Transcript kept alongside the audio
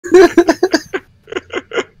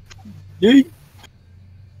Yeet.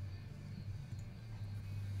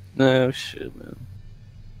 No shit, man.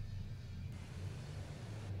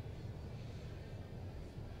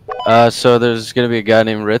 So there's gonna be a guy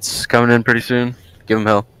named Ritz coming in pretty soon. Give him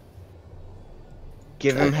hell.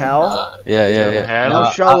 Give him hell. Yeah. Hell?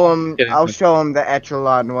 I'll show him. kidding. I'll show him the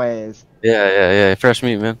echelon ways. Yeah. Fresh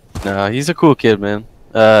meat, man. No, he's a cool kid, man.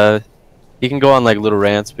 He can go on like little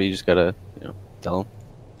rants, but you just gotta, tell him.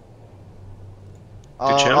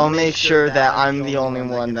 I'll make sure that I'm the only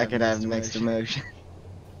one that can have mixed emotion.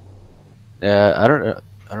 Yeah, I don't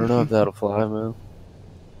know if that'll fly, man.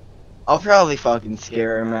 I'll probably fucking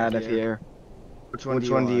scare him out of here. Which one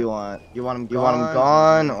do you want? You want him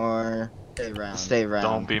gone or stay around?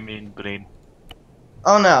 Don't be mean, Breen.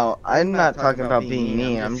 Oh no, I'm not talking about being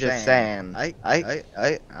mean. I'm just saying. I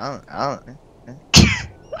don't.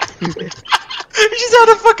 He just had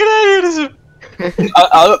a fucking aneurysm.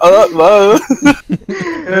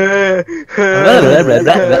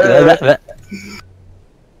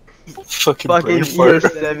 Fucking Fucking fart.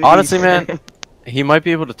 Honestly, man, he might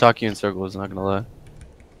be able to talk you in circles. Not gonna lie.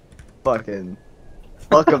 Fuck him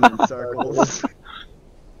in circles.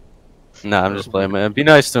 Nah, I'm just playing, man. Be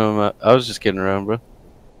nice to him. I was just kidding around, bro.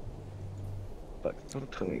 Fuck,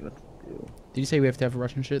 don't tell me what to do. Did you say we have to have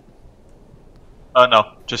Russian shit?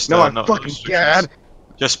 No, just No, I'm no, fucking scared.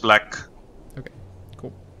 Just black. Okay,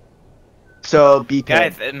 cool. So be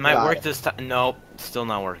Guys, it might work this time. Nope, still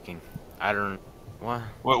not working. I don't. What?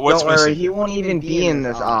 What's Don't worry, missing? he won't even be in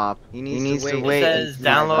this op. He needs to wait. It says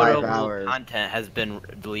until 5 downloadable hours. content has been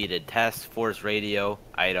deleted. Task Force Radio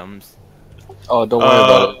items. Oh, don't worry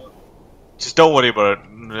about it. Just don't worry about it.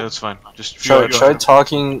 It's fine. Just Try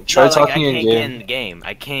talking. Try talking I in can't game. get in the game.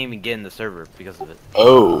 I can't even get in the server because of it.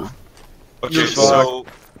 Oh. Okay, so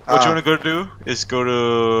what you wanna go do is go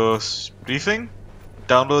to briefing,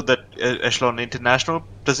 download that Echelon International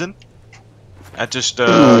prison, and just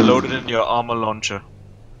load it in your armor launcher.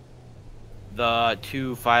 The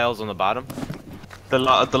 2 files on the bottom. The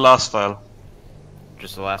last file.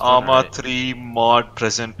 Just the last one. Armor Alright. 3 mod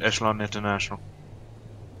present Echelon International.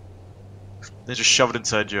 Then just shove it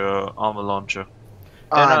inside your armor launcher.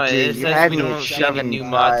 No, Dude, it you says had we me don't see any shoving new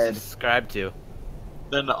mods to inside. subscribe to.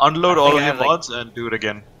 Then unload I all think of I your have, like- mods and do it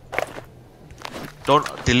again.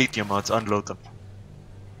 Don't delete your mods, unload them.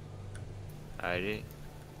 Alrighty.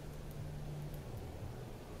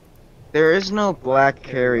 There is no black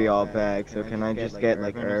carry-all bag, so can I just get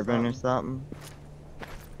like urban or something?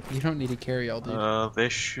 You don't need to carry all, dude. There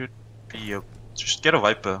should be a. Just get a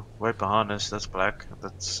Viper harness. That's black.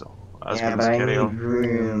 That's as Yeah, good but as a I carry-all. need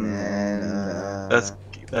room and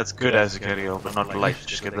That's good as a carry-all, but not light.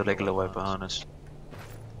 Just get the regular Viper harness.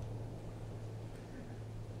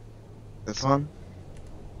 this one.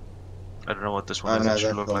 I don't know what this Oh, one is. no, It should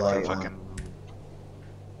that's look the like a light one. fucking.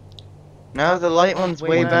 No, the light one's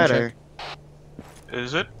way better.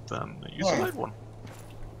 Is it? Then use the light one.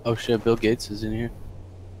 Oh shit, Bill Gates is in here.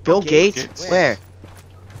 Bill Gates? Gates. Where?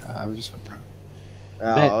 I was just. Oh,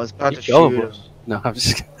 I was about to All shoot of him. us. No, I'm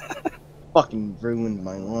just. Fucking ruined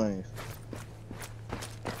my life.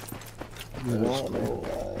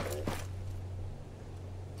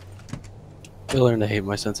 I learned to hate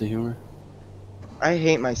my sense of humor. I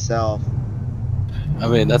hate myself. I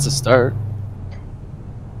mean, that's a start.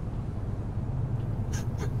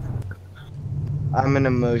 I'm an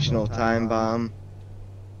emotional time bomb.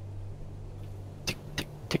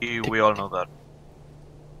 We all know that.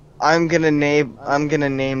 I'm gonna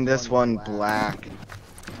name this one Black.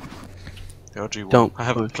 The OG one. Don't. I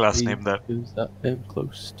have a push class me, named that. 'cause I am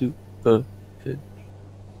close to the.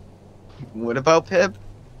 What about Pip?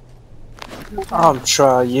 I'm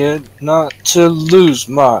trying not to lose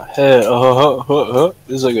my head.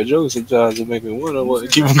 It's like a joke sometimes. It make me wonder what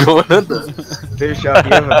keep going under. Bishop,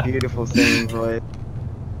 you have a beautiful singing voice.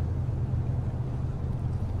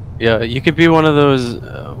 Yeah, you could be one of those.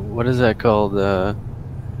 What is that called?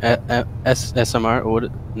 SMR? Or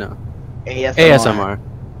what? No. ASMR.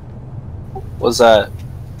 What's that?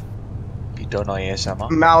 You don't know ASMR?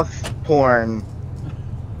 Mouth porn.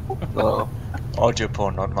 Oh, Audio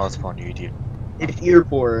porn, not mouth porn, you idiot. It's ear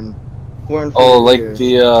porn. Porn for oh, your like ears.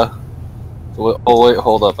 the Oh wait,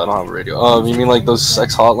 hold up. I don't have a radio. You mean like those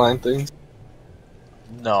sex hotline things?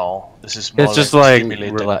 No, this is more It's just like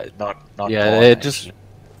stimulated, not yeah, porn, it just actually.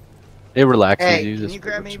 it relaxes Hey, you. can just you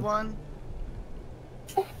grab me one?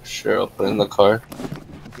 Sure, I'll put it in the car.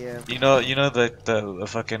 Yeah. You know that the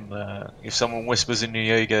fucking if someone whispers in your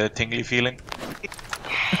ear, you get a tingly feeling.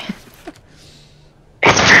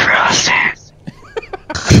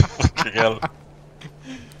 Fucking hell.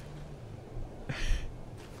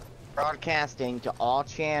 Broadcasting to all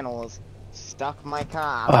channels. Stuck my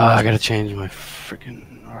cock. Oh, I gotta change my freaking.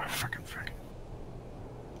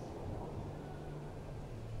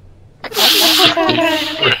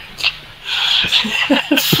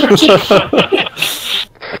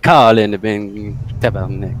 Calling the Ben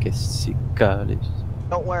Tabarnak is college.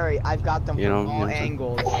 Don't worry, I've got them from all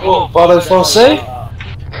angles. Oh, parle français?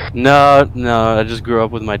 No, I just grew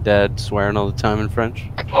up with my dad swearing all the time in French.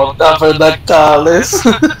 Oh, tabernacalis.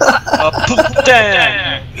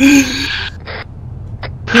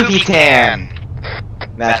 Pupitan!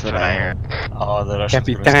 That's what I heard. Oh, the Russians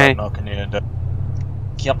gonna start knocking you in the...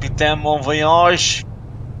 Capitaine, mon voyage!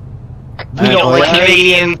 You don't like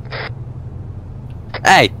Canadian?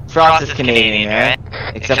 Hey! Frost is Canadian, right?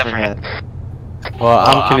 Except for him. Well,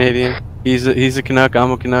 I'm Canadian. He's a Canuck.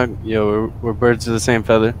 I'm a Canuck. Yo, we're birds of the same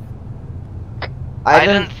feather. I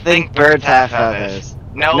didn't think birds have feathers.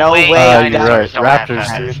 No way. You're right. Raptors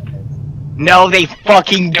do. No, they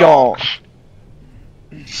fucking don't.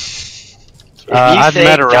 If you I've say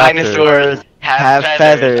met a raptor. dinosaurs have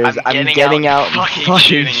feathers, I'm getting out and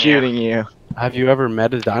fucking shooting you. Have you ever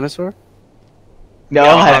met a dinosaur? No,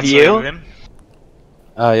 have you?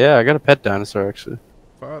 Yeah, I got a pet dinosaur actually.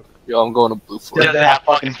 Fuck. Yo, I'm going to blue for Does it have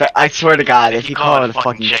fucking I swear to God, if you call it a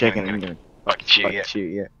fucking chicken, I'm gonna fucking shoot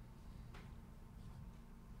you.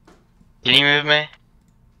 Can you move me?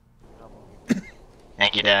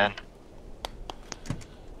 Thank you, Dad.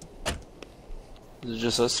 Is it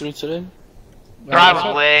just us three today?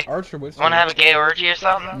 Probably. Archer was. Wanna have a gay orgy or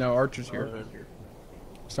something? No, Archer's here.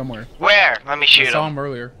 Somewhere. Where? Let me I shoot saw him. him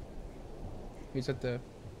earlier. He was at the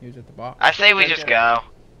box. I say we just go.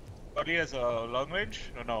 But he has a long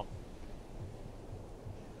range? No.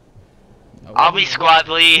 No, I'll be squad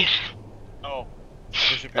lead. No. There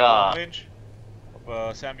should be a long range.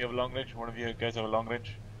 Sam, you have a long range? One of you guys have a long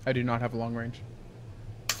range? I do not have a long range.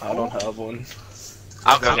 I don't have one.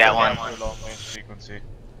 I'll go get one. Long range frequency.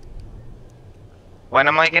 When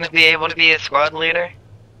am I gonna be able to be a squad leader?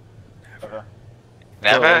 Never.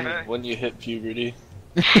 Never? When you hit puberty.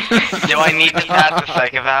 Do I need to pass the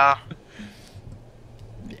psych eval?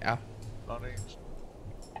 Yeah. Long range.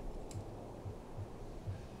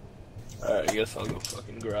 Alright, I guess I'll go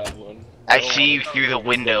fucking grab one. I see you through the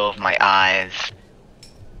window of my eyes.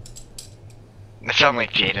 I sound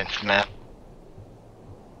like Jaden Smith.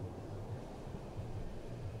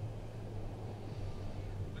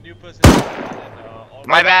 The new person.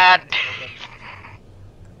 My bad. Because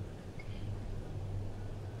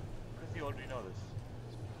you already know this.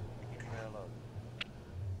 Speaking very loud.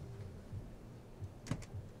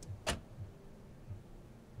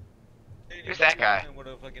 Who's that guy? I'm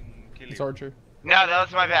gonna fucking kill It's you. Archer. No, that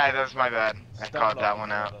was my bad. That was my bad. I called that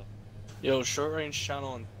one out. Yo, short range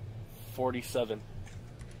channel on 47.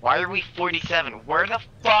 Why are we 47? Where the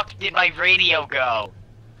fuck did my radio go?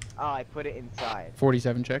 Oh, I put it inside.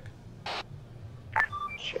 47 check.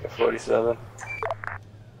 47.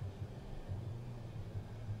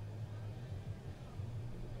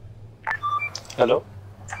 Hello?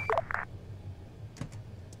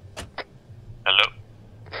 Hello?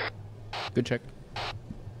 Good check.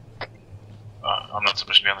 I'm not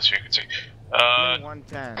supposed to be on this frequency.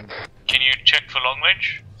 110. Can you check for long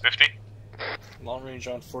range? 50? Long range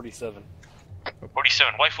on 47.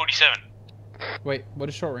 47. Why 47? Wait, what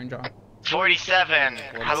is short range on? 47.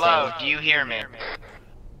 Hello, do you hear me?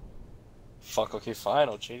 Fuck, okay, fine,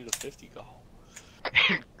 I'll change it to 50, go.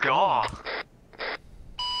 Go.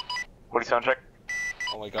 47 check.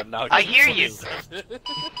 Oh my god, now I hear you.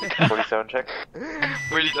 47 check.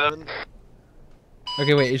 47.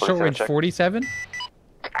 Okay, wait, is short 47 range check. 47?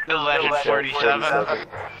 The legend 47.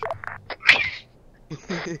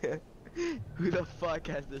 Who the fuck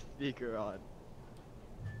has the speaker on?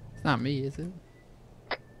 It's not me, is it?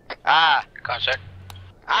 Ah. Contact.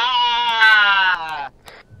 Ah.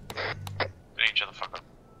 Shut the fuck up.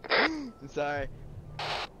 I'm sorry.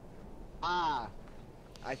 Ah.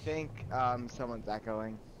 I think, someone's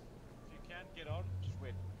echoing. If you can't get on, just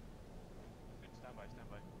wait. Stand by.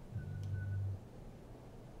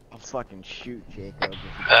 I'll fucking shoot Jacob.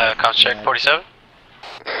 Contact check 47.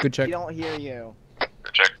 Good check. We don't hear you.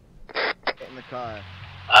 Good check. Get in the car.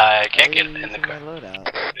 I can't get Why are you in the using car. my loadout?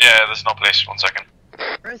 Yeah, there's no place. 1 second.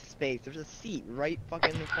 There's space. There's a seat right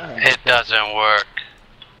fucking in front. It doesn't work.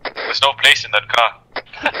 There's no place in that car.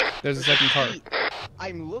 There's a second car.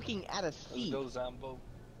 I'm looking at a seat. Go, Zambo.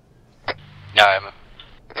 Yeah, I'm.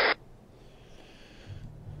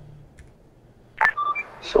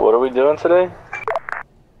 So what are we doing today?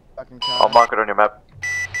 Fucking car. I'll mark it on your map.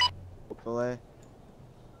 Hopefully.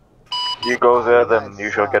 You go there, then That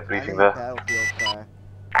you shall get sucks. briefing I need a there. Battlefield car.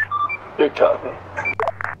 Good copy.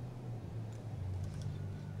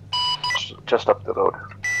 just up the road.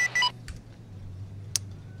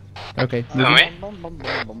 Okay. Who, me?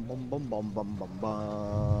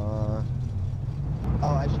 Oh,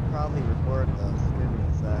 I should probably record this. Give me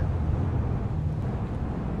a sec.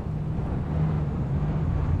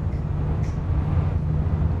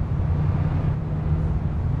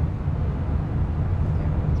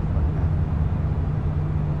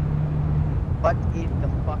 What in the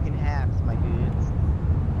fucking haps, my dudes?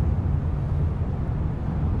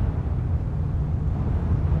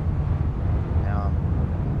 Now,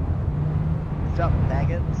 what's up,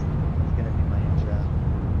 maggots? It's gonna be my intro.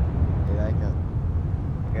 You like it?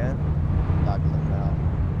 Good? Talking myself.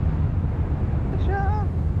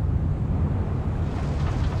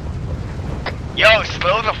 Yo,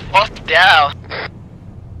 slow the fuck down.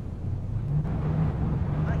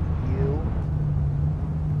 Not you.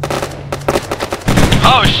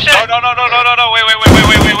 Oh shit! No,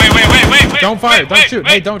 wait. Don't fire. Don't shoot.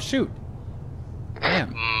 Wait. Hey, don't shoot.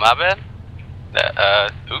 Damn. My bad.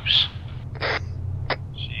 Oops.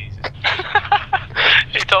 Jesus.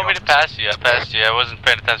 She told me to pass you. I passed you. I wasn't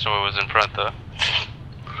paying attention what was in front though.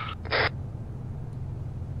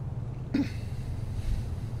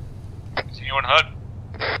 Is anyone hurt?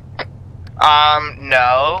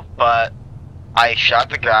 No, but I shot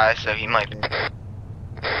the guy, so he might be.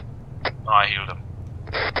 Oh, I healed him.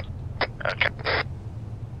 Okay.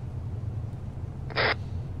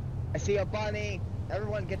 I see a bunny.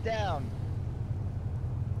 Everyone get down.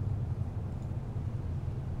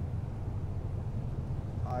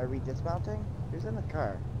 Are we dismounting? Who's in the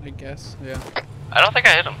car? I guess. Yeah. I don't think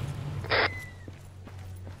I hit him.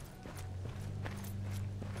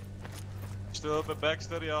 Still up a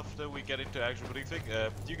backstory after we get into actual briefing.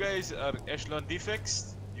 You guys are echelon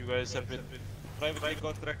defects. You guys have been privately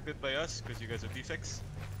contracted by us because you guys are defects.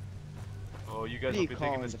 Oh, you guys will be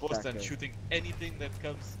taking this post and shooting anything that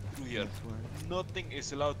comes through here. Nothing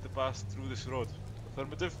is allowed to pass through this road.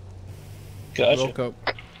 Affirmative? Gotcha. Woke up.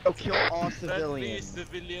 Go kill all Friendly civilians.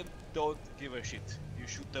 civilian don't give a shit. You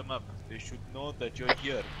shoot them up. They should know that you're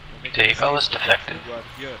here. Dave, I was defected. You are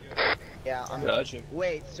here. Yeah, Gotcha.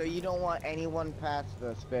 wait, so you don't want anyone past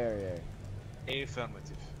this barrier?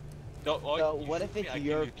 Affirmative. No, So you what shoot if me, it's I kill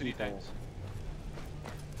your you 3 people? times.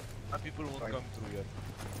 My people won't come through here.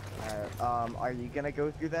 Alright, are you gonna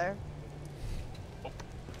go through there?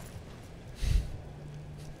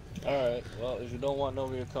 Alright, well, if you don't want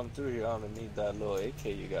nobody to come through here, I'm gonna need that little AK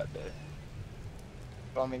you got there.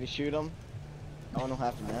 Want me to shoot him? I don't know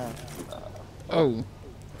half of that. Oh.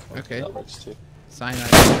 Okay. That works too.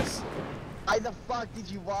 Cyanide. Yes. Why the fuck did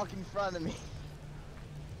you walk in front of me?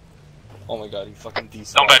 Oh my god, he fucking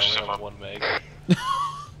decent. Don't patch yourself up. 1 meg.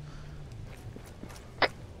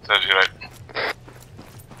 Sounds right.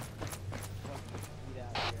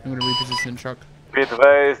 I'm gonna reposition truck. Be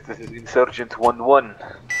advised, this is Insurgent 1-1.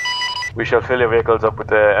 We shall fill your vehicles up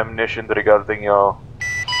with ammunition regarding your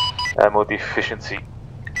ammo deficiency.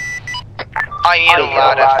 I need a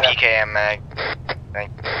lot of PKM mag.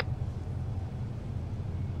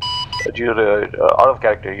 You're out of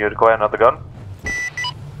character, you require another gun?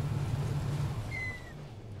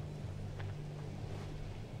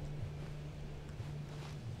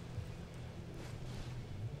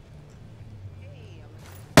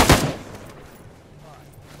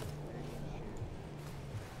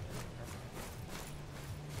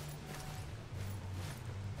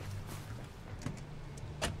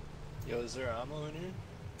 Yo, is there ammo in here?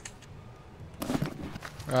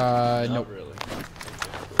 Nope. Not really.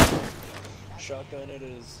 Shotgun it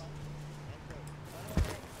is.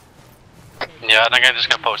 Yeah, I think I'm just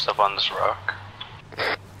gonna post up on this rock.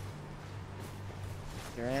 Is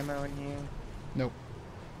there ammo in here? Nope.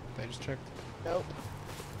 I just checked. Nope.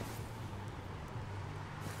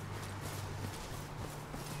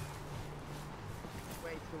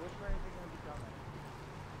 Wait, so which way is it gonna be coming?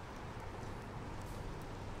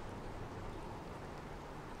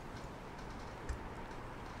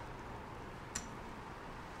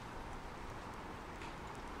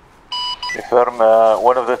 Confirm,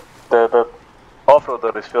 one of the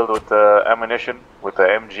off-roader is filled with ammunition, with the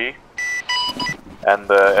MG, and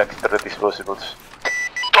extra disposables.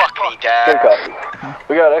 Fuck me, Good Dad. copy.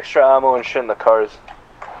 We got extra ammo and shit in the cars.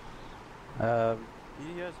 You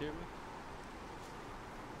guys hear me?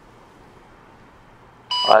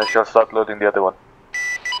 I shall start loading the other one.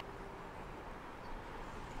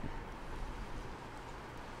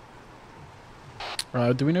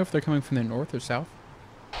 Do we know if they're coming from the north or south?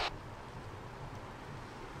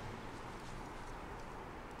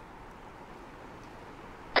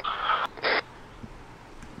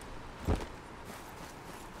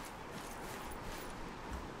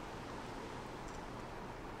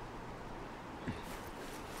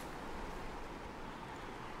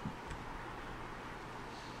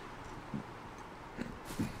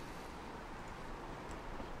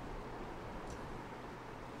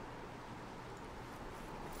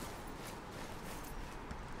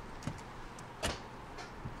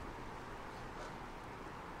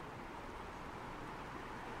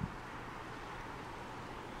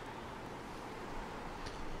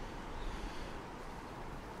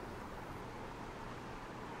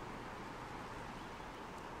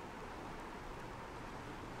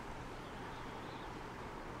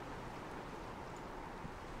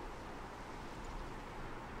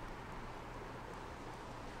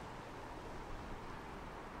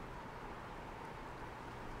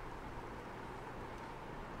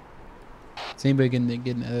 Is anybody getting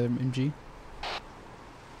another MG?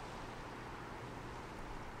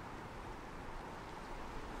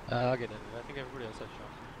 I'll get it. I think everybody else has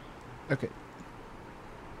shots. Okay.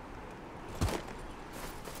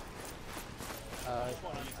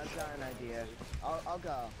 I've got an idea. I'll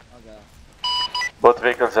go. Both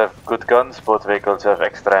vehicles have good guns, both vehicles have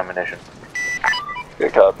extra ammunition.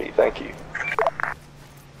 Good copy, thank you.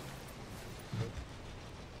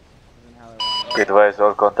 Be advised,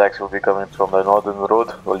 all contacts will be coming from the northern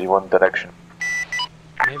road, only one direction.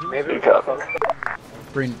 Maybe copy.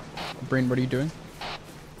 Breen, what are you doing?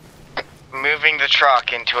 Moving the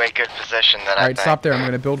truck into a good position that I Alright, think. stop there. I'm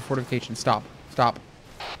gonna build fortification. Stop.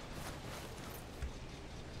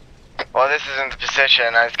 Well, this isn't the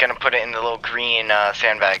position. I was gonna put it in the little green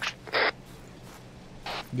sandbags.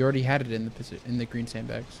 You already had it in the green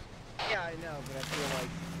sandbags. Yeah, I know, but I feel like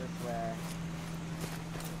this way.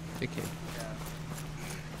 Big kid.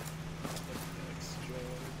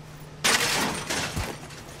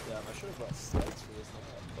 Damn, I should have brought slugs for this, not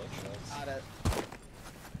buckshots. Got it.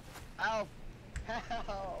 Help!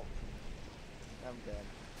 Help! I'm dead.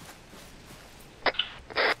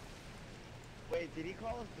 Wait, did he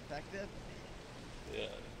call us defective? Yeah.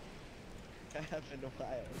 That happened a while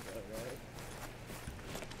ago, right?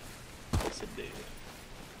 Yes, it did.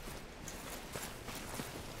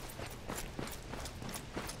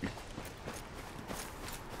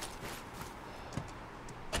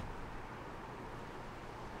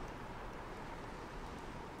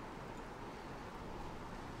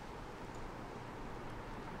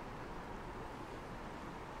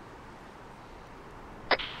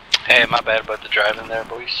 Hey, my bad about the driving there,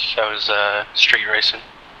 boys. I was street racing.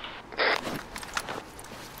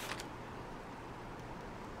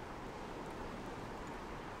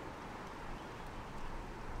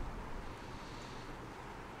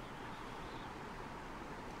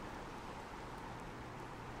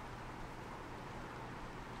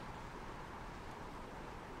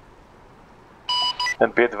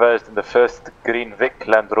 And be advised, in the first green Vic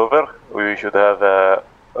Land Rover, we should have a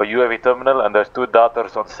UAV terminal and there's 2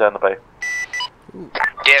 darters on standby.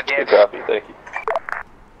 Yeah. Good copy, thank you.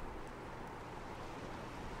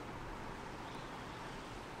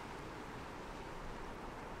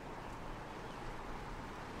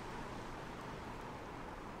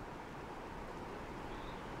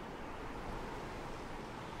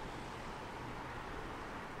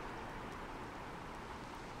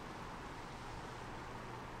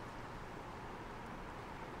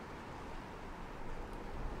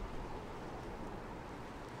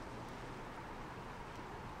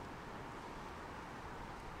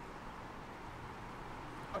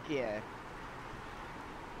 Fuck yeah.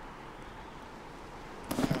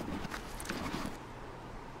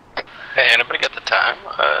 Hey, anybody got the time?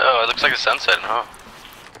 Oh, it looks like a sunset, huh?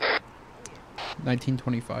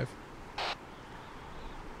 1925.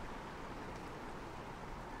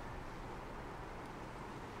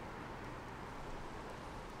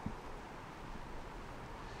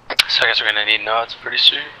 So I guess we're gonna need nods pretty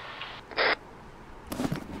soon.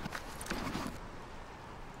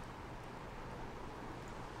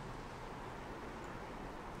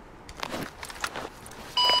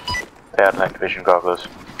 They had night vision goggles.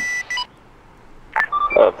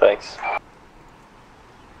 Oh, thanks.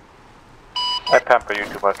 I pamper you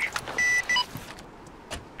too much.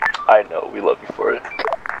 I know, we love you for it.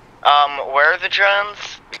 Where are the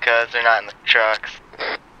drones? Because they're not in the trucks.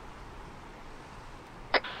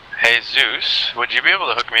 Hey Zeus, would you be able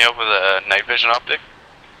to hook me up with a night vision optic?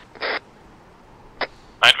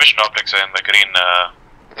 Night vision optics are in the green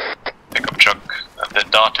pickup truck. The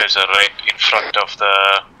darters are right in front of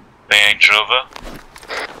the Range Rover.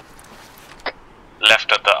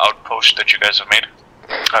 Left at the outpost that you guys have made.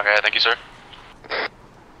 Okay, thank you, sir.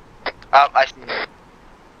 I see.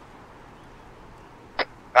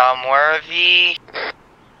 Where are the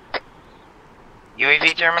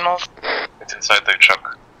UAV terminals? It's inside the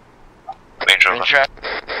truck. Range Rover.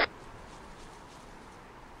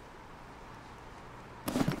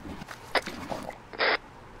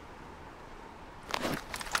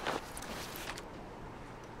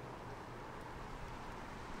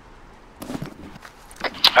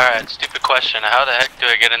 Alright, stupid question. How the heck do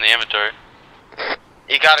I get in the inventory?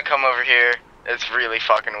 You gotta come over here. It's really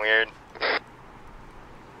fucking weird. Oh,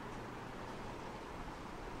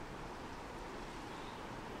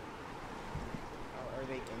 are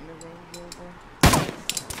they in the Range Rover?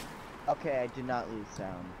 Okay, I did not lose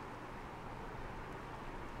sound.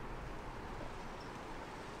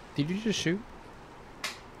 Did you just shoot?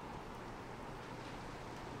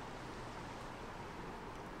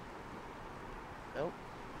 Nope.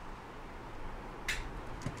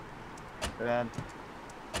 Bad.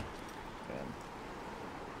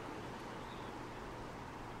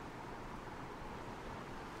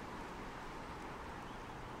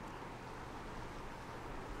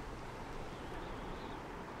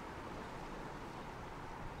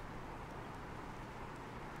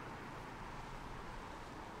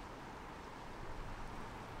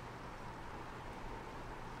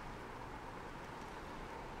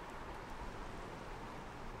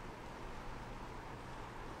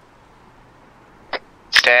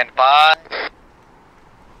 Stand by.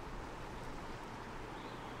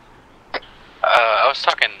 I was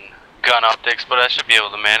talking gun optics, but I should be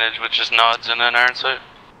able to manage with just nods and an iron sight.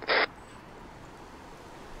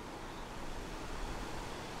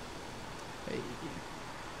 Hey.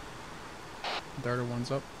 Darter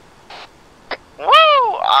one's up. Woo!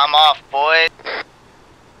 I'm off, boys.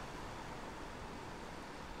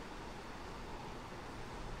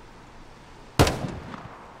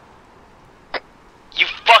 You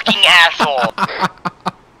fucking asshole!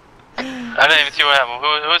 I didn't even see what happened.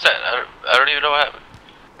 Who was that? I don't even know what happened.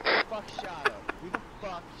 Who the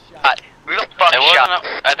fuck shot?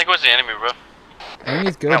 I think it was the enemy, bro.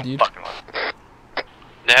 Enemy's good, No dude. fucking one.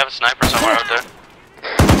 They have a sniper somewhere out there.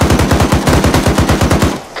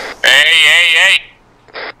 Hey!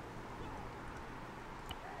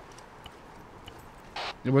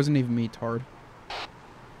 It wasn't even me, Tard.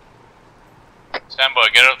 Stand by,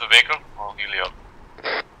 get out of the vehicle. I'll heal you up.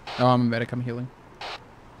 Oh, I'm a medic. I'm healing.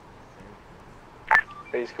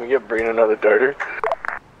 Please, can we get Breen another darter?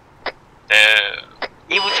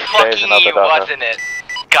 It was fucking you, wasn't it?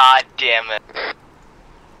 God damn it.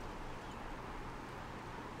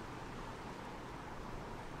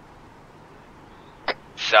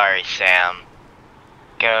 Sorry, Sam.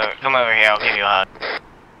 Come over here, I'll give you a hug.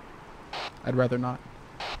 I'd rather not.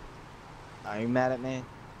 Are you mad at me?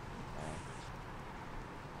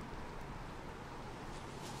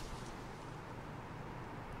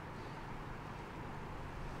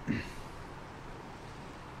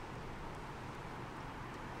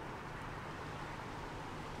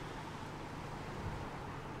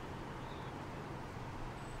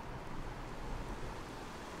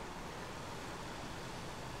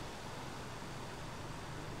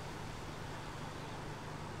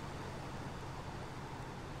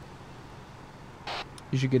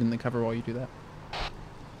 You should get in the cover while you do that.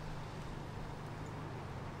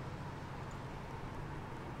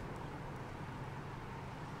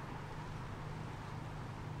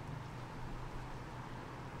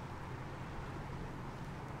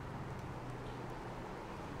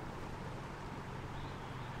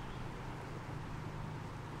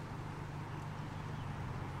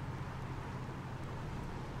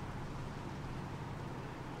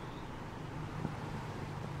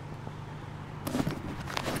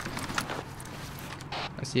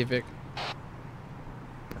 I see a Vic.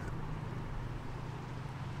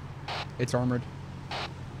 It's armored.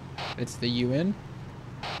 It's the UN.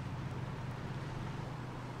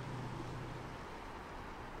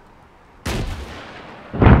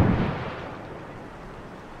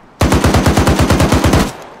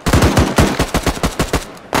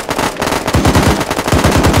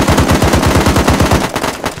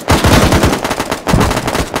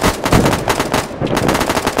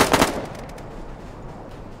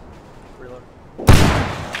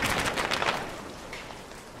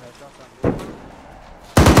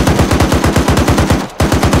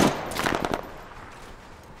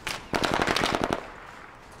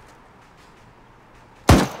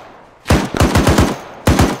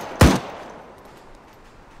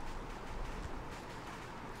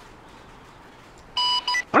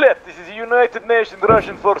 This is the United Nations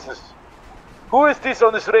Russian forces. Who is this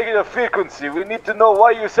on this regular frequency? We need to know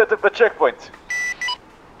why you set up a checkpoint.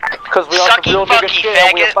 Because we are some real nigga shit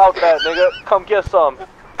and we about that, nigga. Come get some.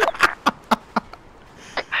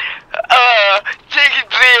 Take it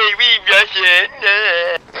play, we Russian.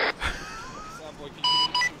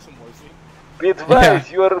 Be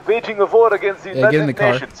advised, you are waging a war against the United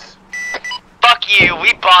Nations. Fuck you,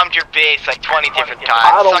 we bombed your base like 20 different times.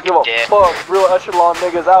 I don't give a fuck. Real echelon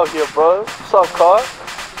niggas out here, bro. Suck, car.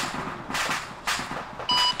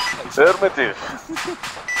 Affirmative.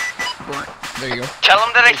 There you go. Tell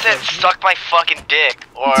him that I said suck my fucking dick,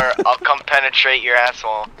 or I'll come penetrate your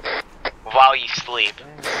asshole while you sleep.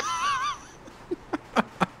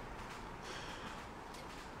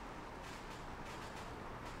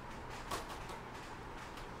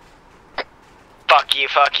 Fuck you,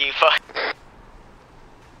 fuck you, fuck.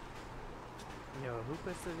 Yo, who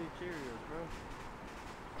puts the new Cheerios,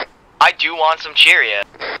 bro? I do want some Cheerio.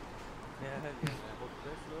 Yeah, yeah,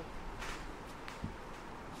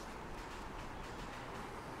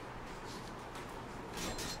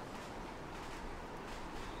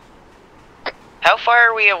 far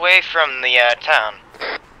are we away from the town?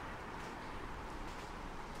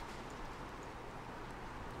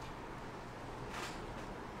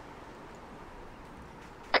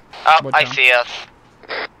 Oh, What I town? see us.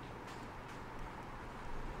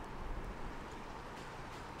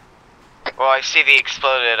 Well, I see the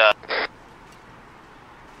exploded,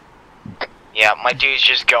 Yeah, my dude's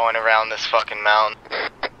just going around this fucking mountain.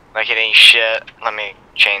 Like it ain't shit. Let me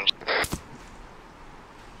change.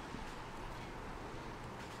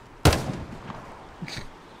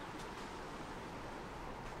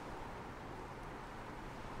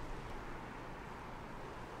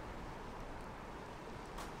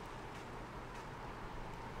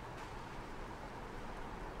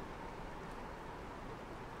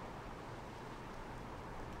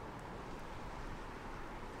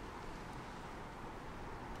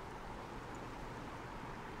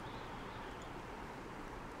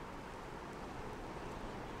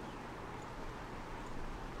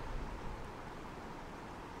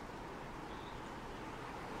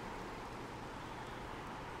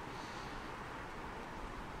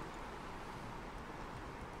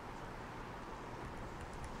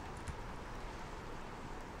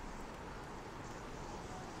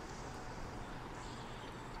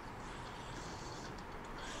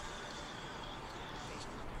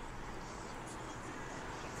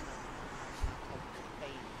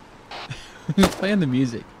 Who's playing the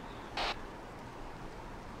music?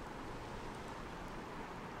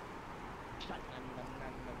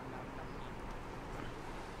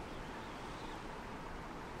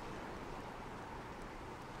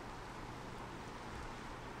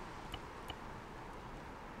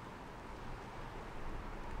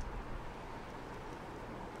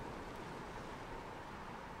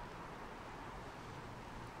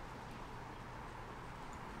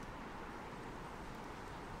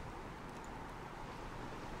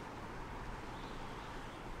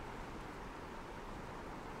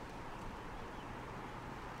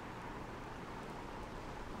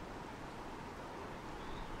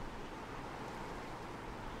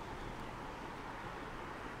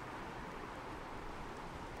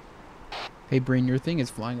 Hey, Brain, your thing is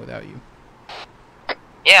flying without you.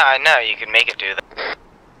 Yeah, I know. You can make it do that.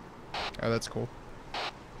 Oh, that's cool.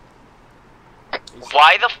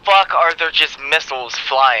 Why the fuck are there just missiles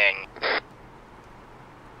flying?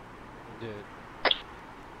 Dude.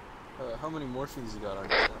 How many morphines you got on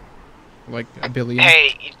yourself? Like a billion.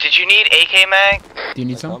 Hey, did you need AK mag? Do you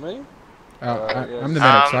need Like some? how many? Yeah. I'm the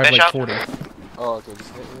medic, so I have like Bishop? 40. Oh, okay.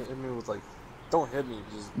 Just hit me with like. Don't hit me.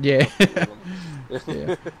 Just. Yeah.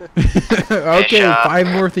 Yeah. Okay, Bishop. 5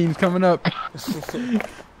 more things coming up.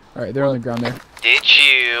 Alright, they're on the ground there. Did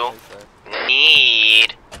you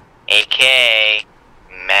need AK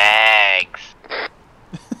mags?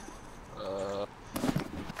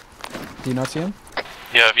 Do you not see him?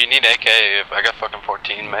 Yeah, if you need AK, if I got fucking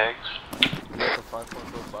 14 mags. You got the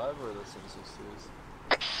 5.45 or the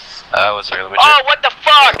 7.62s? One second, let me check. Oh, what the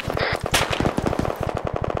fuck?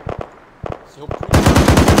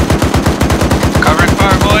 Covering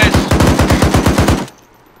fire, boys!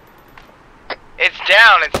 It's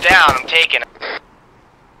down, I'm taking it.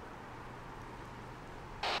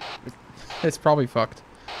 It's probably fucked.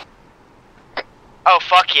 Oh,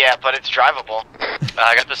 fuck yeah, but it's drivable.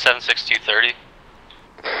 I got the 7.6230.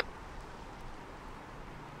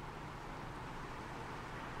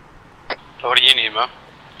 What do you need, Mo?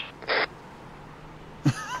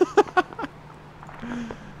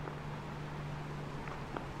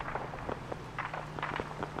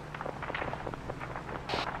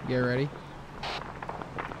 Get ready.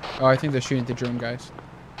 Oh, I think they're shooting at the drone guys.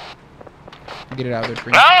 Get it out of there,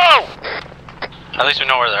 Breen. No! At least we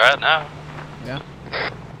know where they're at now. Yeah.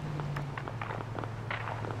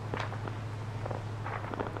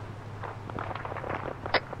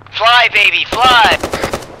 Fly, baby, fly!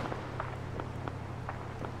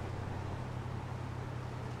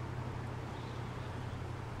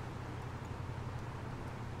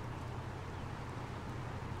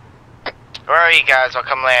 Where are you guys? I'll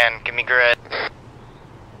come land. Give me grid.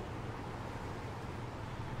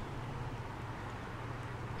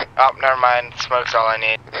 Oh, never mind. Smoke's all I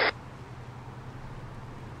need.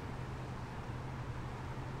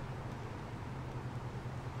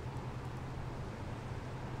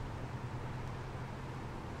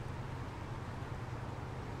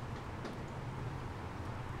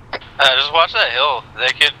 Just watch that hill. They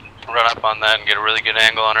could run up on that and get a really good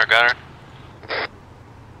angle on our gunner.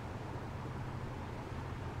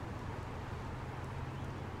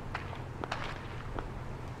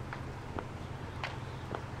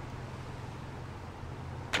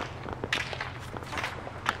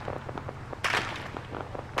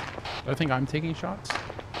 I think I'm taking shots.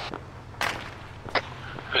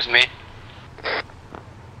 Who's me?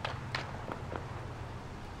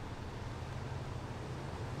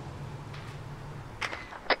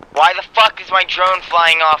 Why the fuck is my drone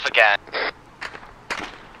flying off again?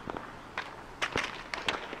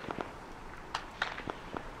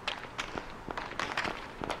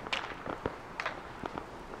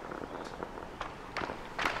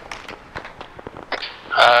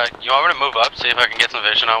 You want me to move up, see if I can get some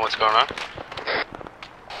vision on what's going on?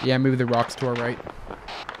 Yeah, move the rocks to our right.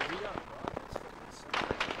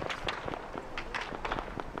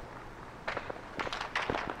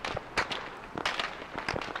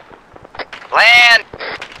 Land!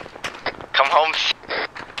 Come home.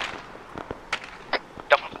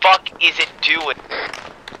 The fuck is it doing?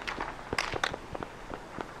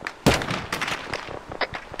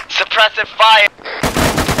 Suppressive fire!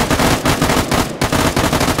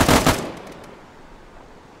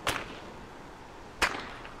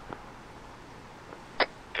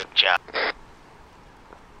 Good job.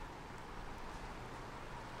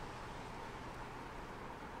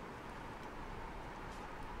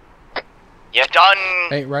 You're done!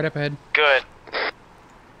 Hey, right up ahead. Good.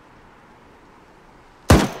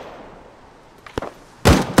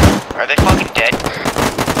 Are they fucking dead?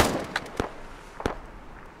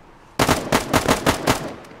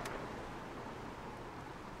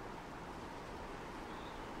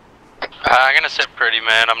 I'm gonna sit pretty,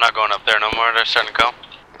 man. I'm not going up there no more. They're starting to come.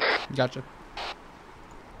 Gotcha.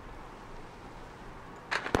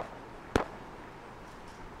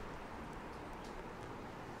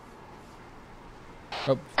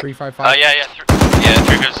 Oh, 355. Oh, yeah,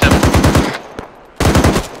 357.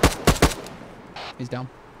 He's down.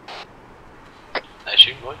 Nice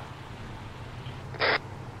shooting, boy.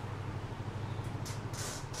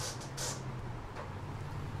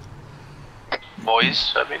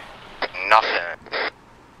 Boys, I mean. Nothing.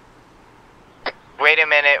 Wait a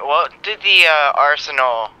minute, what did the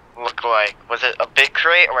arsenal look like? Was it a big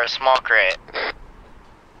crate or a small crate?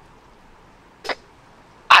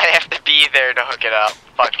 I'd have to be there to hook it up.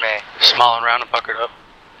 Fuck me. Small and round and puckered up.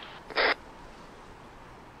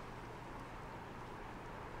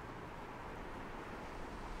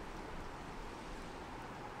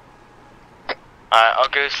 I'll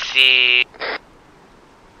go see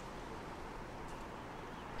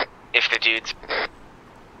if the dude's.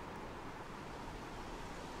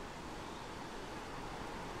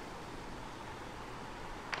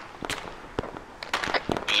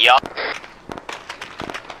 Yup.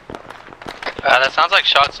 That sounds like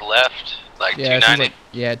shots left, like Yeah, 290. like,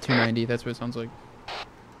 yeah, 290. That's what it sounds like.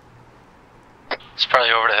 It's probably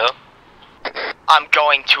over the hill. I'm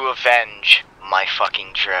going to avenge my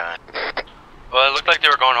fucking drone. Well, it looked like they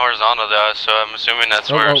were going horizontal though, so I'm assuming that's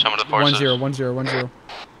where some of the forces. 1-0, 1-0,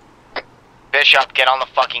 1-0. Bishop, get on the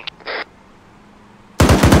fucking.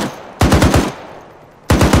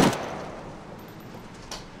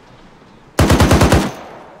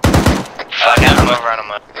 Fuck it, I'm over,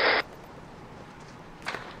 I'm over.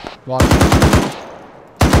 Watch.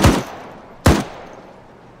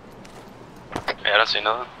 Yeah, I don't see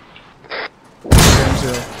nothing.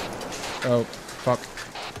 0. Oh, fuck.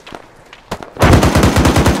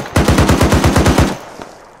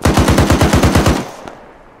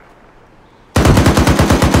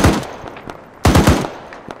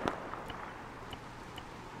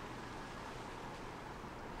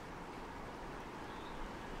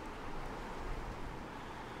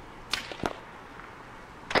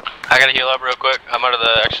 I gotta heal up real quick. I'm out of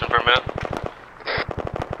the action for a minute.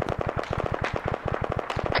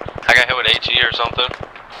 I got hit with HE or something.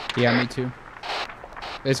 Yeah, me too.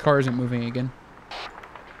 This car isn't moving again.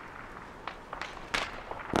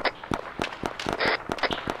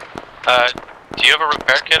 Do you have a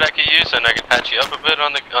repair kit I could use and I could patch you up a bit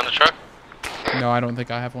on the truck? No, I don't think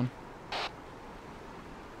I have one.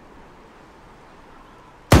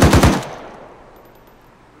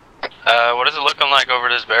 What is it looking like over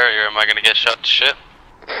this barrier? Am I gonna get shot to shit?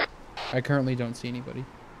 I currently don't see anybody.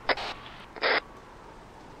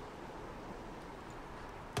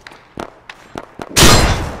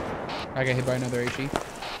 I got hit by another HE.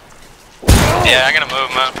 Yeah, I'm gonna move,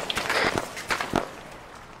 man.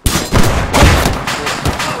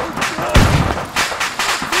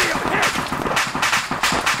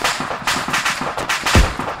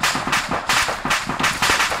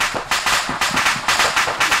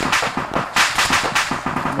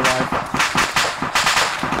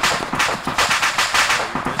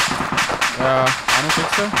 I don't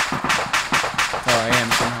think so. Oh, I am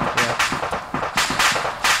somehow, yeah.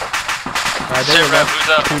 Sit rep, who's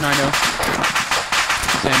up? 290.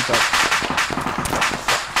 Sam's up.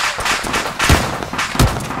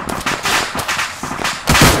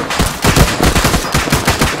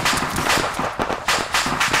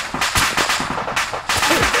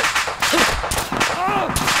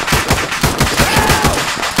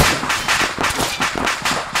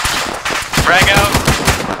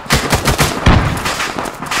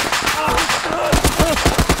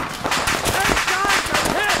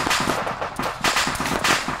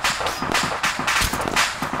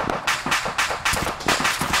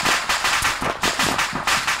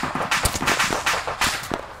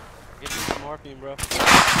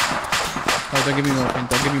 give me morphine.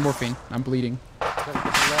 Don't give me morphine. I'm bleeding.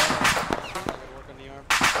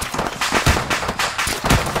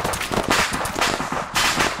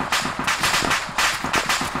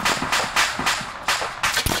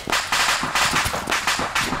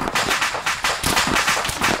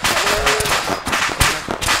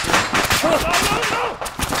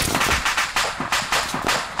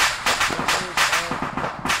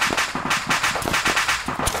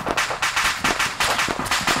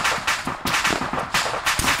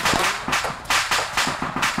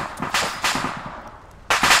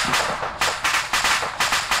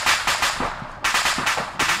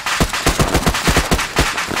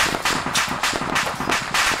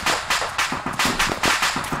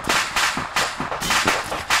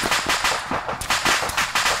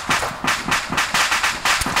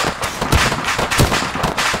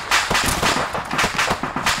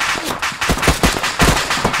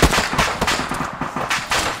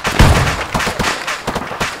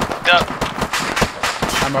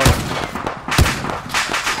 I'm out.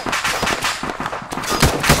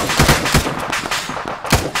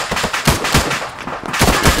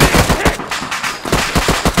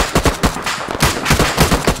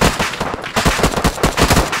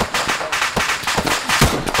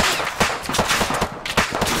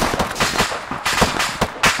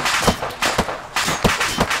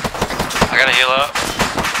 I gotta heal up.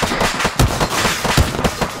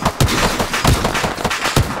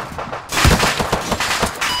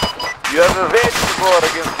 You have a wage war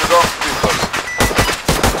against the wrong people.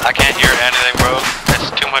 I can't hear anything, bro.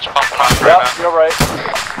 It's too much pop right now. You're right.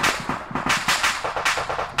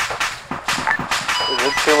 Is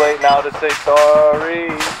it too late now to say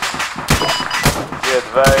sorry? Be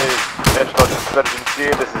advised, National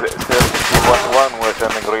Insurgency, this is SHTF 1-1, we're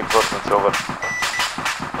sending reinforcements over.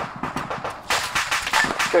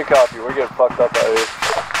 Okay, copy, we're getting fucked up out here.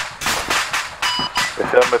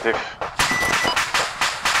 Affirmative.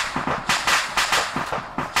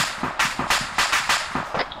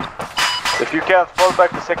 If you can't fall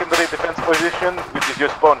back to secondary defense position, which is your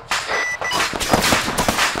spawn.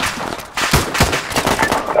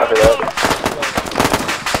 Copy that.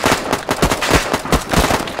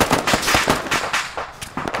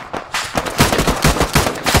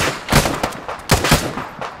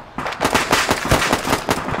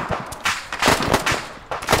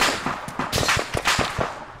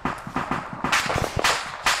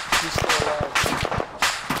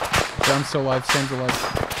 Yeah, I'm still alive. Sam's alive.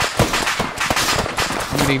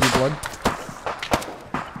 I'm gonna give you blood.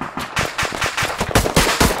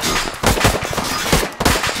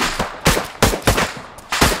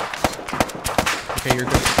 Okay, you're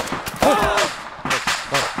good. Oh.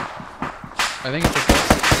 I think it's okay.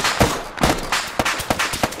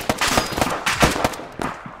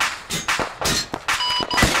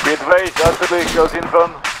 Be advised, artillery goes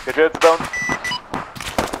inbound. Get your heads down.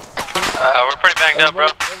 We're pretty banged up, bro.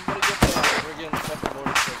 We're getting fucking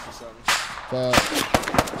mortar strikes or something.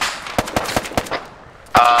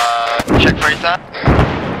 Check for that.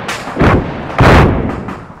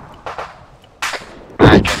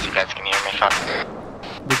 I guess you guys can hear me, fine.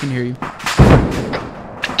 We can hear you.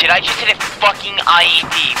 Did I just hit a fucking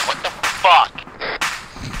IED? What the fuck?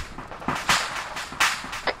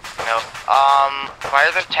 No. Why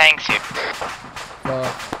are there tanks here?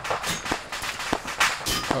 Oh.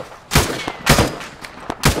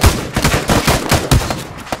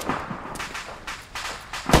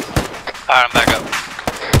 Alright, I'm back up.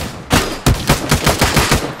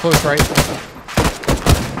 Close right.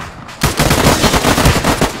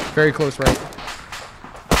 Very close right.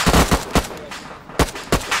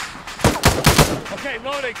 Okay,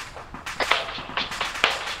 loading.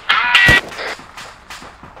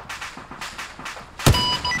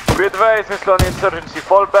 Be advised, National Insurgency,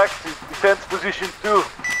 fall back to defense position 2.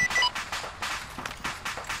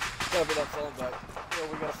 Copy that, falling back. Yeah,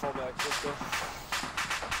 we gotta fall back. Let's go.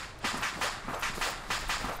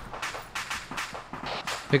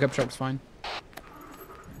 Pickup truck's fine.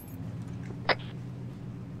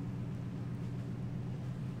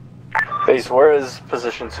 Base, where is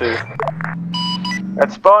position 2?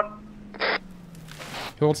 At spawn.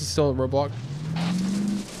 Who else is still at roadblock?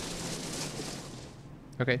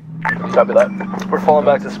 Okay. Copy that. We're falling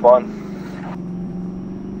back to spawn.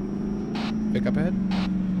 Pickup ahead.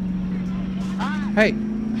 Hey,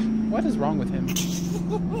 what is wrong with him?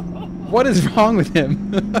 What is wrong with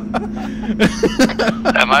him?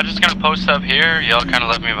 Am I just gonna post up here? Y'all kind of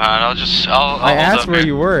left me behind. I'll I hold asked up where here.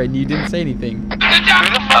 you were and you didn't say anything. Who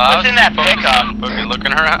the fuck was in that pickup? Fucking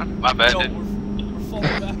looking around. My bad, dude. We're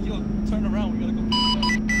falling back. Yo, turn around. We gotta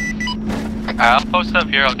go. I'll post up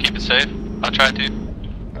here. I'll keep it safe. I'll try to.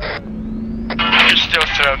 There's still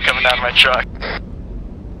smoke coming out of my truck.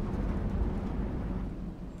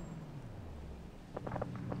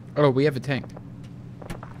 Oh, we have a tank.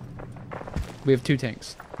 We have 2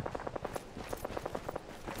 tanks.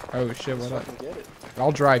 Oh shit, what up?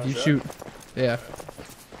 I'll drive, you shoot. Yeah.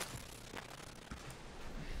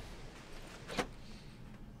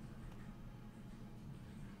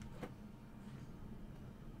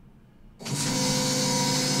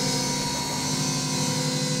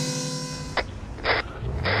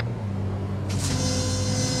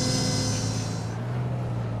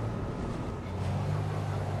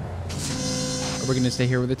 Are we gonna stay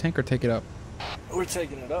here with the tank or take it up? We're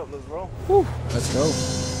taking it up. Let's roll. Woo, let's go.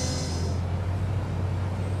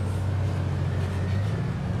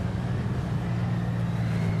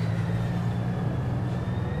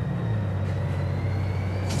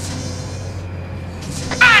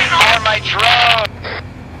 On my drone!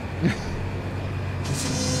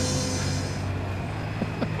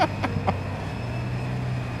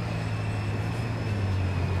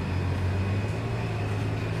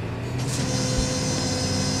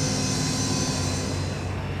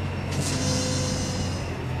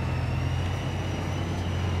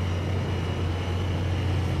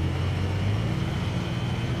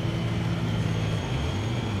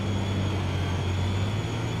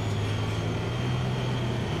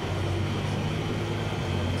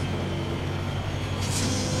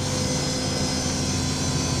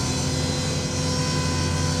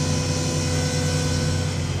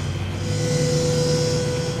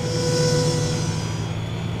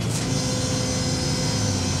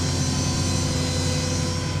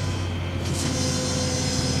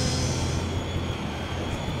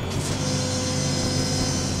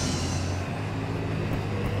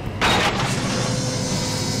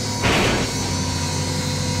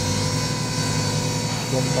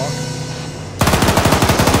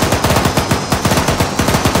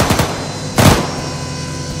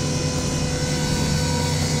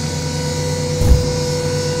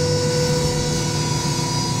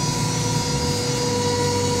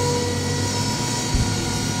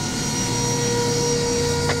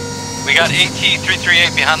 We got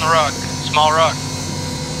AT-338 behind the rock. Small rock.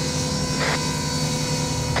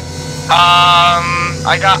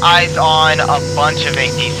 I got eyes on a bunch of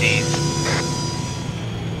ATCs.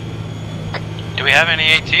 Do we have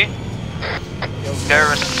any AT? There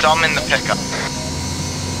were some in the pickup.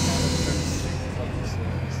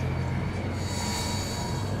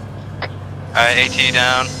 Alright, AT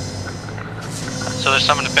down. So there's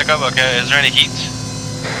some in the pickup? Okay, is there any heat?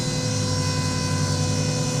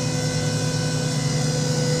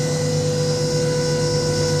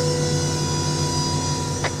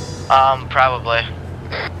 Probably.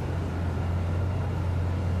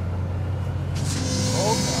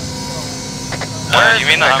 You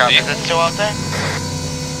mean the Humvee? Is it still out there?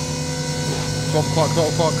 12 o'clock,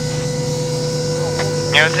 12 o'clock.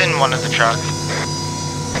 Yeah, it's in one of the trucks.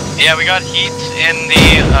 Yeah, we got heat in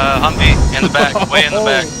the Humvee, in the back, way in the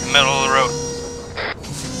back, middle of the road.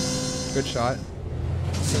 Good shot.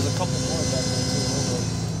 There's a couple more back there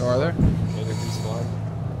too. Oh, are there? Yeah, they despawned.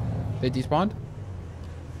 They despawned?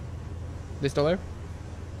 They still there?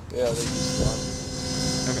 Yeah, they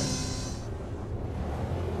despawned. Okay.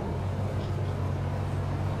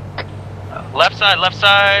 Left side,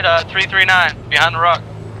 339, behind the rock.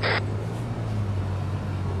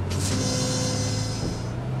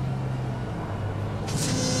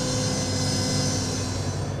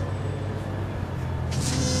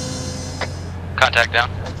 Contact down.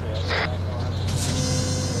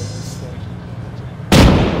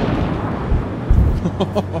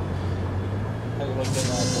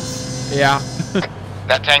 Yeah.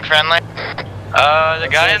 That tank friendly? The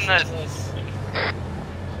guy in the...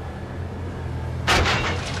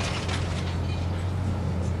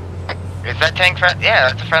 Is that tank friendly? Yeah,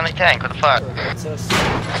 that's a friendly tank. What the fuck?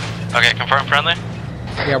 Okay, confirm friendly?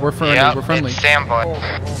 Yeah, we're friendly. Yep, we're friendly. It's Samboy.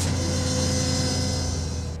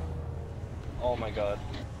 Oh my god.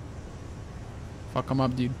 Fuck him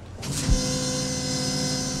up, dude.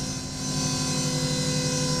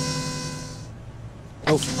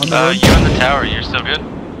 Oh, on the road. You in the tower, you're still good?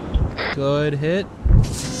 Good hit.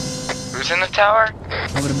 Who's in the tower?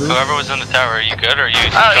 I'm gonna move. Whoever was in the tower, are you good or are you...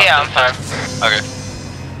 Oh yeah, I'm fine. Okay.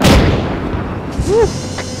 Woo.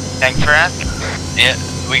 Thanks for asking. Yeah,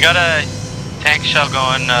 we got a tank shell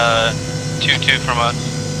going 2-2 from us.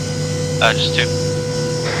 Just 2.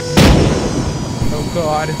 Oh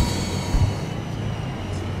god.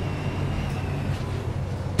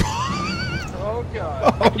 Oh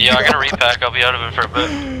god. Oh, yeah, I gotta repack, I'll be out of it for a bit.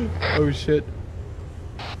 Oh shit.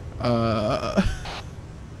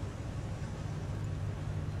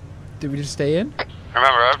 Did we just stay in?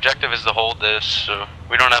 Remember, our objective is to hold this, so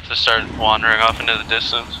we don't have to start wandering off into the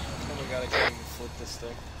distance. Oh my god, I can't even flip this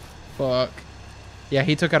thing. Fuck. Yeah,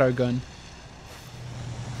 he took out our gun.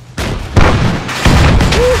 Woo!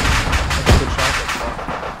 That's a good shot.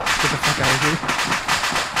 Get the fuck out of here.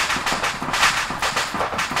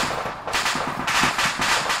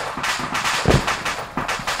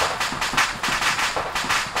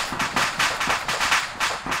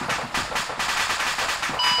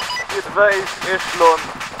 Advise Echelon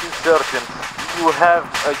insurgents. You have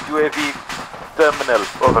a UAV terminal.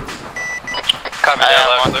 Over. Copy that,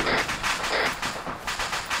 loud.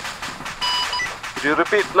 Could you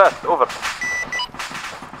repeat last? Over.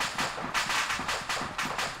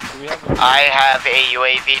 I have a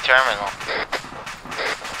UAV terminal.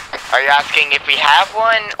 Are you asking if we have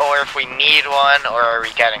one, or if we need one, or are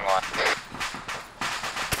we getting one?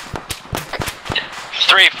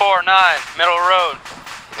 349, middle road.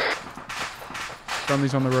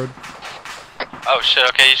 Friendly's on the road. Oh shit,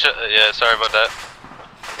 okay, you should. Yeah, sorry about that.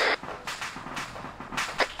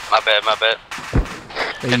 My bad, my bad.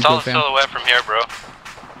 There It's you all go, a fam. silhouette from here, bro.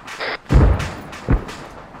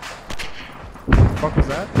 What the fuck was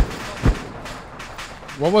that?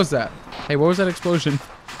 What was that? Hey, what was that explosion?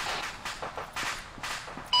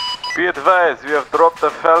 Be advised, we have dropped a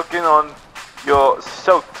Falcon on your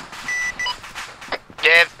south.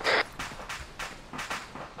 Dib.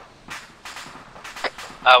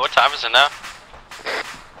 What time is it now?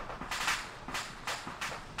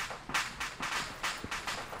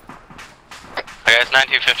 Okay, it's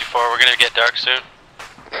 1954. We're gonna get dark soon.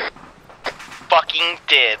 Fucking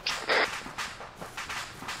dibs.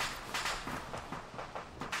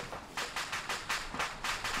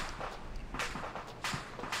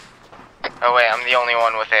 Oh wait, I'm the only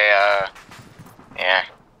one with a, yeah.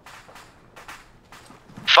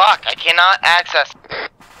 Fuck, I cannot access.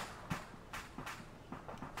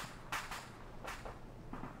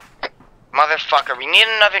 Motherfucker, we need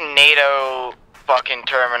another NATO fucking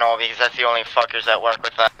terminal because that's the only fuckers that work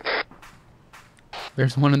with that.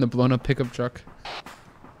 There's one in the blown up pickup truck.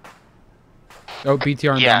 Oh,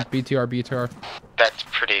 BTR and Yeah. BTR, BTR. That's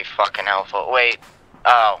pretty fucking helpful. Wait,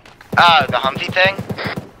 oh. Oh, the Humpty thing?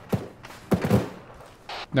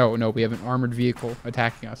 No, no, we have an armored vehicle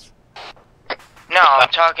attacking us. No, I'm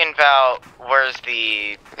talking about where's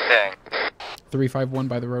the thing? 351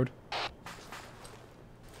 by the road.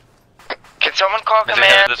 Can someone call Is it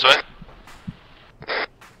command? headed this way?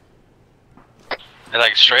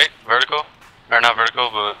 Like straight? Vertical? Or not vertical,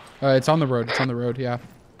 but... It's on the road. It's on the road, yeah.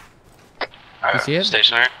 Alright, You see it?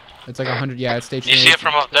 stationary. It's like 100, yeah, it's stationary. You see it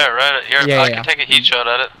from up there, right? Here, Yeah, I yeah, can take a heat shot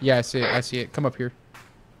at it. Yeah, I see it. I see it. Come up here.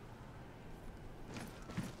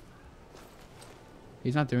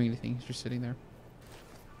 He's not doing anything. He's just sitting there.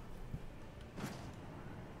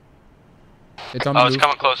 It's on the Oh, move. it's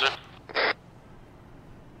coming closer.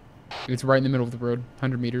 It's right in the middle of the road.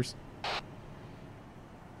 100 meters.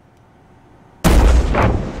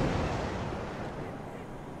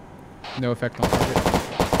 No effect on target.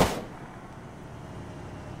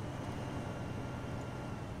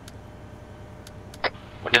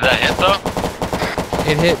 Did that hit though?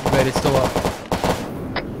 It hit, but it's still up.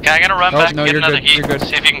 Can I get a run Oh, back no, and get you're another good, heat? you're good.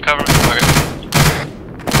 See if you can cover me. Okay.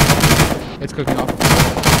 It's cooking off.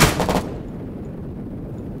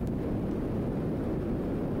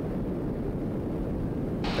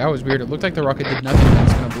 That was weird. It looked like the rocket did nothing and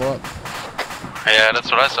it's gonna blow up. Yeah, that's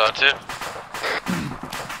what I saw too.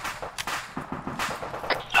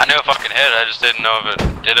 I knew it fucking hit, I just didn't know if it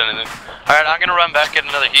did anything. Alright, I'm gonna run back, get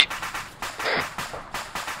another heat.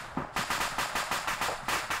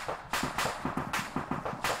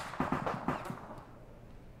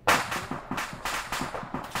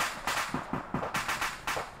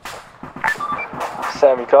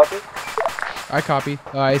 Sammy, copy? I copy.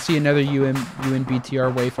 I see another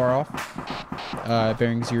UNBTR way far off.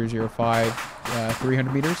 Bearing 005,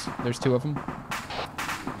 300 meters. There's two of them.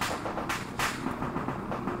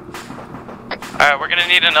 Alright, we're gonna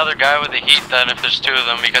need another guy with the heat then if there's two of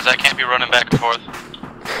them because I can't be running back and forth.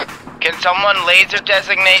 Can someone laser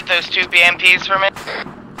designate those two BMPs for me?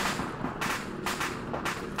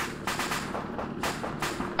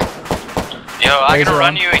 Yo, I'm Laser gonna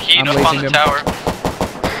run on. you a heat I'm up on lasing the them. tower.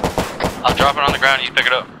 I'll drop it on the ground, you pick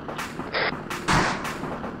it up.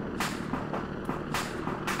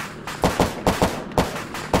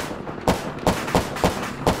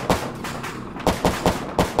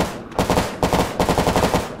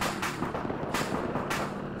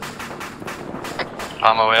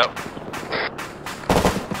 On my way up.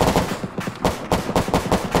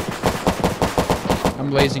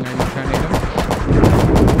 I'm lasing. Are you trying to hit him?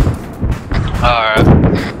 Alright.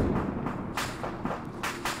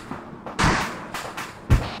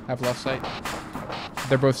 I've lost sight.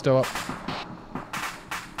 They're both still up.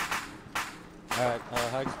 Alright,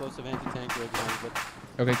 high explosive anti-tank right behind you.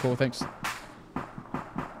 Okay, cool, thanks. I'm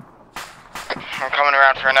coming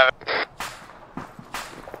around for another.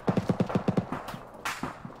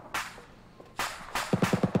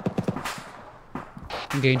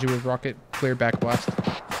 Engage it with rocket. Clear backblast.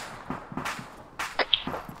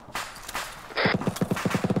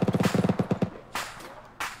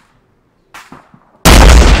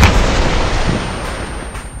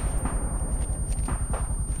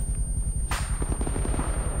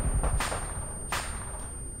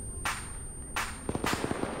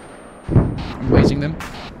 I'm lasing them.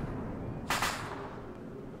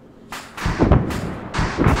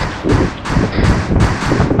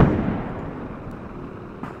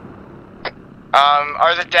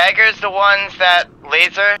 Are the daggers the ones that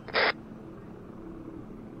laser?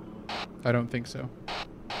 I don't think so.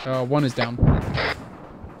 One is down.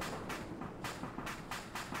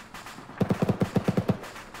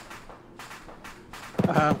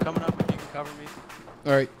 I'm coming up if you can cover me.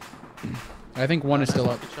 Alright. I think one is still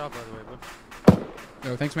up. Good shot, by the way, bud.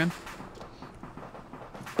 Oh, thanks, man.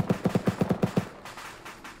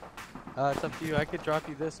 It's up to you. I could drop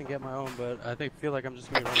you this and get my own, but I feel like I'm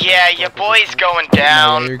just gonna run. Yeah, your boy's going No,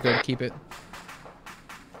 down. you're good. Keep it.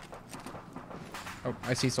 Oh,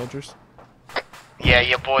 I see soldiers. Yeah,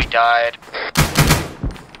 your boy died.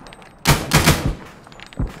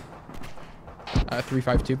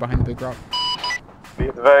 352 behind the big rock. Be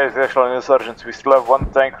advised, echelon insurgents, we still have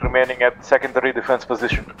one tank remaining at secondary defense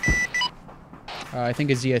position. I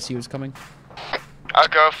think a ZSU is coming. I'll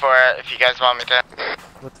go for it if you guys want me to.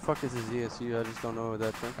 What the fuck is a ZSU? I just don't know what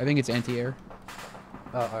that's from. I think it's anti-air.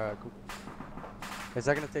 Oh, alright, cool. Is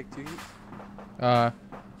that gonna take 2 heats?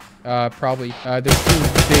 Probably. There's 2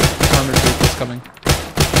 big armored vehicles coming.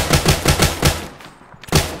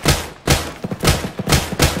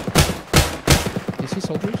 Do you see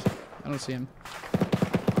soldiers? I don't see him.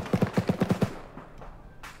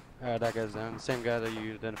 Alright, that guy's down. The same guy that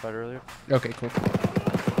you identified earlier. Okay, cool.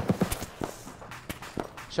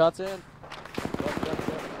 Shots in.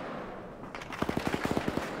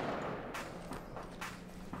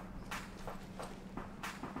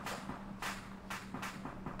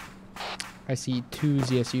 I see 2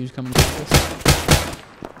 ZSUs coming towards us.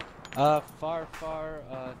 Far,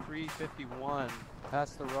 351.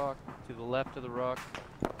 Past the rock, to the left of the rock.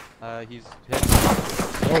 He's hit.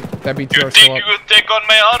 Oh, that BTR is still up. You will take on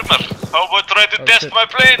my armor? How about try to test shit. my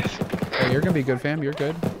planes? Hey, you're gonna be good, fam. You're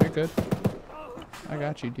good. You're good. I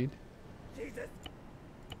got you, dude.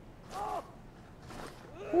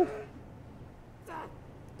 Woo.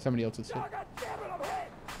 Somebody else is hit.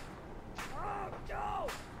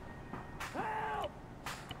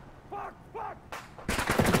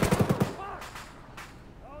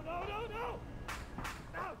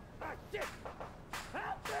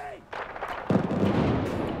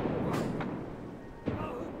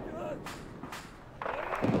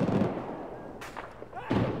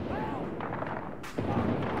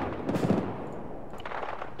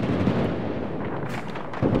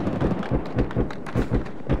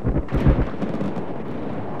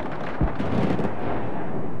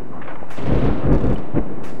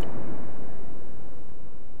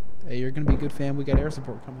 Hey, you're gonna be good, fam. We got air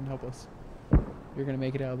support coming. Help us. You're gonna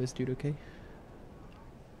make it out of this, dude, okay?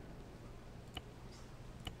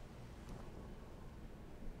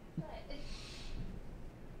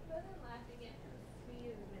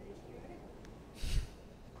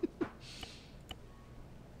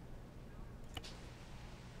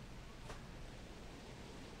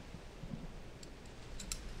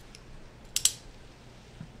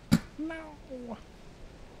 No.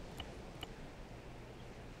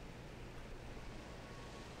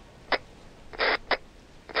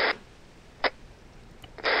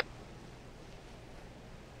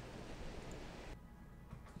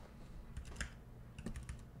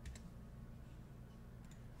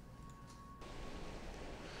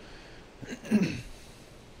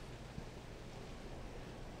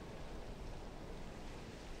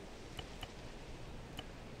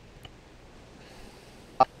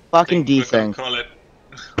 Fucking desync.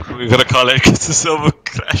 We gotta call it because the server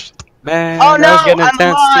crashed. Man, Oh no, that was getting I'm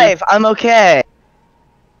intense, alive. dude. I'm okay.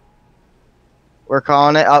 We're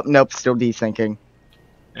calling it up. Nope, still desyncing.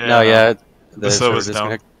 No, yeah, the server's down.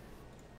 disconnect.